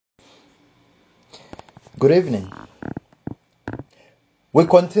Good evening. We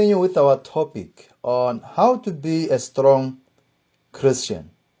continue with our topic on how to be a strong Christian.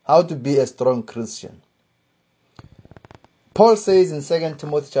 How to be a strong Christian. Paul says in 2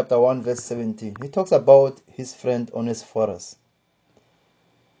 Timothy chapter 1 verse 17, he talks about his friend Onesiphorus.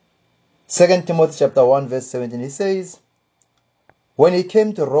 2 Timothy chapter 1 verse 17, he says, when he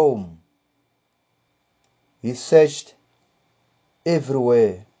came to Rome, he searched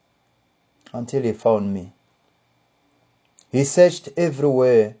everywhere until he found me. He searched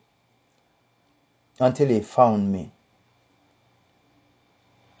everywhere until he found me.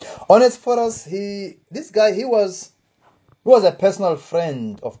 Onesiphorus, he was a personal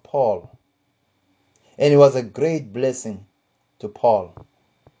friend of Paul, and he was a great blessing to Paul.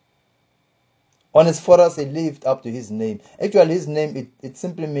 Onesiphorus, he lived up to his name. Actually, his name, it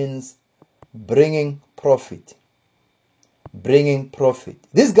simply means bringing profit. Bringing profit.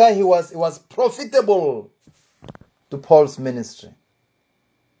 This guy, he was profitable to Paul's ministry.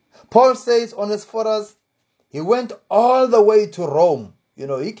 Paul says Onesiphorus, he went all the way to Rome.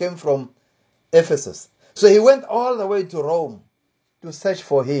 He came from Ephesus. So he went all the way to Rome to search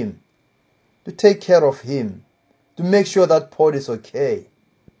for him, to take care of him, to make sure that Paul is okay.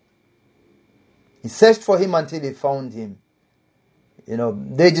 He searched for him until he found him.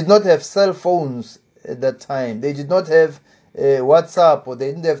 They did not have cell phones at that time. They did not have WhatsApp, or they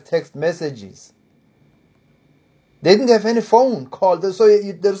didn't have text messages. They didn't have any phone call. So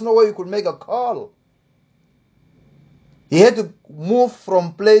there's no way you could make a call. He had to move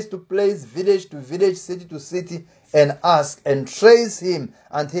from place to place, village to village, city to city, and ask and trace him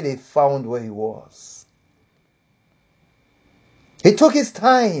until he found where he was. He took his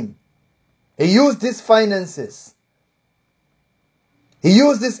time. He used his finances. He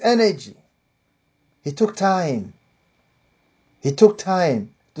used his energy. He took time. He took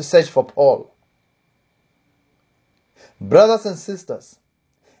time to search for Paul. Brothers and sisters,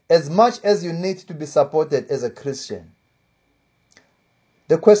 as much as you need to be supported as a Christian,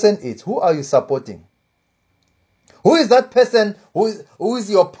 the question is, who are you supporting? Who is that person who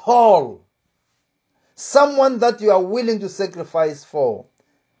is your Paul? Someone that you are willing to sacrifice for.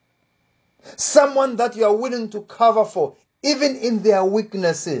 Someone that you are willing to cover for, even in their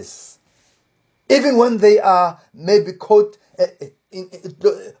weaknesses. Even when they are maybe caught in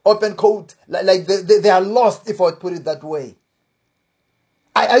open coat, like they are lost, if I would put it that way.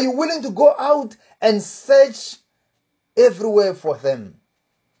 Are you willing to go out and search everywhere for them?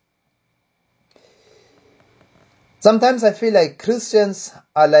 Sometimes I feel like Christians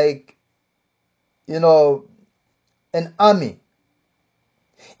are like, an army.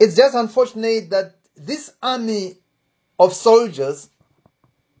 It's just unfortunate that this army of soldiers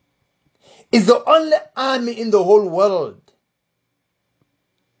is the only army in the whole world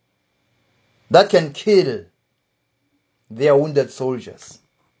that can kill their wounded soldiers.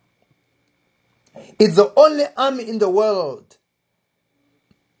 It's the only army in the world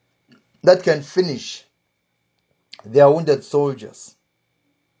that can finish their wounded soldiers.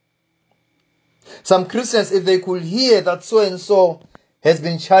 Some Christians, if they could hear that so-and-so has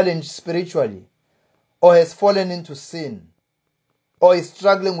been challenged spiritually, or has fallen into sin, or is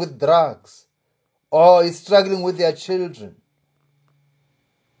struggling with drugs, or is struggling with their children.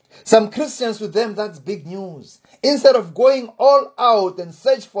 Some Christians, with them, that's big news. Instead of going all out and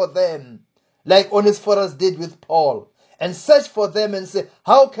search for them, like Onesiphorus did with Paul, and search for them and say,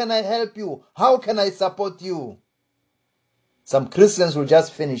 how can I help you? How can I support you? Some Christians will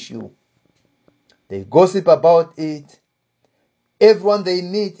just finish you. They gossip about it. Everyone they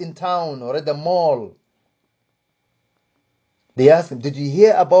meet in town or at the mall, they ask them, did you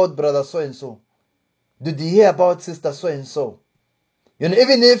hear about brother so-and-so? Did you hear about sister so-and-so?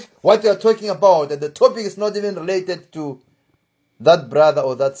 Even if what you're talking about and the topic is not even related to that brother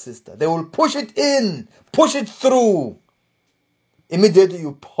or that sister, they will push it in, push it through. Immediately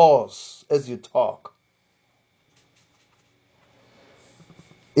you pause as you talk.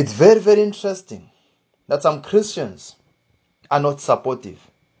 It's very, very interesting that some Christians are not supportive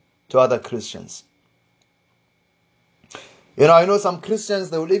to other Christians. I know some Christians,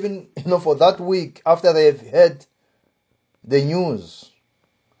 they will even, for that week, after they have heard the news,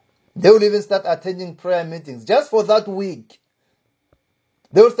 they will even start attending prayer meetings just for that week.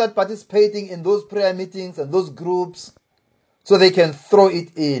 They will start participating in those prayer meetings and those groups so they can throw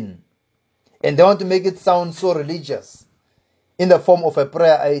it in. And they want to make it sound so religious in the form of a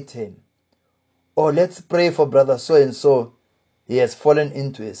prayer item. Oh, let's pray for brother so-and-so. He has fallen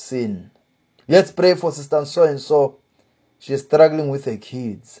into a sin. Let's pray for sister so-and-so. She is struggling with her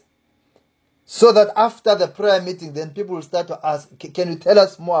kids. So that after the prayer meeting, then people will start to ask, can you tell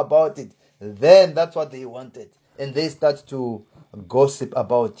us more about it? then that's what they wanted. And they start to gossip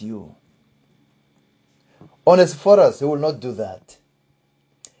about you. Onesiphorus, he will not do that.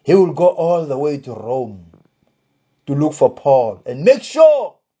 He will go all the way to Rome to look for Paul and make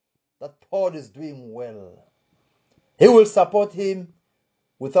sure that Paul is doing well. He will support him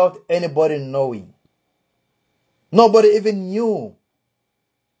without anybody knowing. Nobody even knew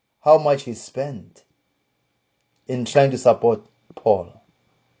how much he spent in trying to support Paul.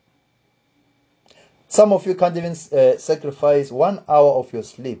 Some of you can't even sacrifice 1 hour of your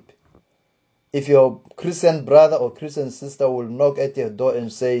sleep. If your Christian brother or Christian sister will knock at your door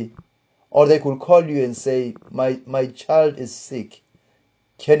and say, or they could call you and say, my child is sick.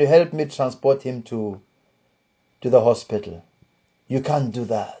 Can you help me transport him to the hospital? You can't do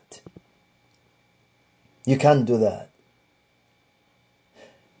that. You can't do that.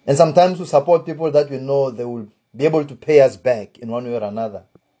 And sometimes we support people that we know they will be able to pay us back in one way or another.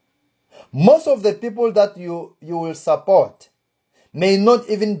 Most of the people that you will support may not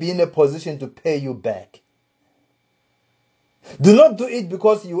even be in a position to pay you back. Do not do it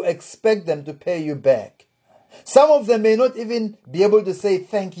because you expect them to pay you back. Some of them may not even be able to say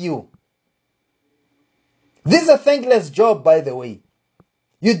thank you. This is a thankless job, by the way.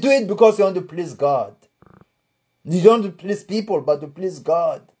 You do it because you want to please God. You don't want to please people, but to please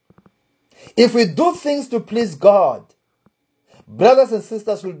God. If we do things to please God, brothers and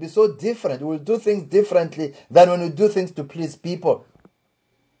sisters will be so different. We will do things differently than when we do things to please people.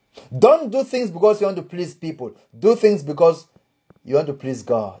 Don't do things because you want to please people. Do things because you want to please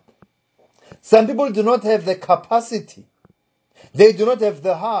God. Some people do not have the capacity. They do not have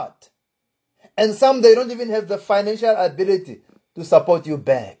the heart. And some, they don't even have the financial ability to support you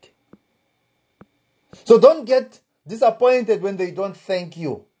back. So don't get disappointed when they don't thank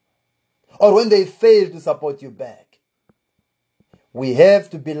you or when they fail to support you back. We have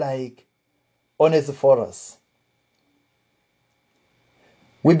to be like Onesiphorus.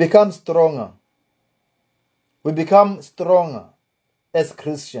 We become stronger. We become stronger as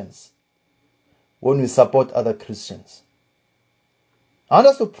Christians when we support other Christians. I want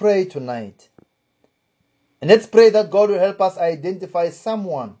us to pray tonight. And let's pray that God will help us identify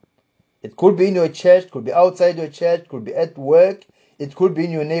someone. It could be in your church, could be outside your church, could be at work, it could be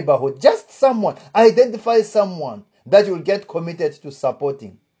in your neighborhood. Just someone. Identify someone that you will get committed to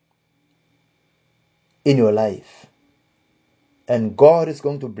supporting in your life. And God is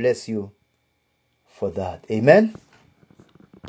going to bless you for that. Amen.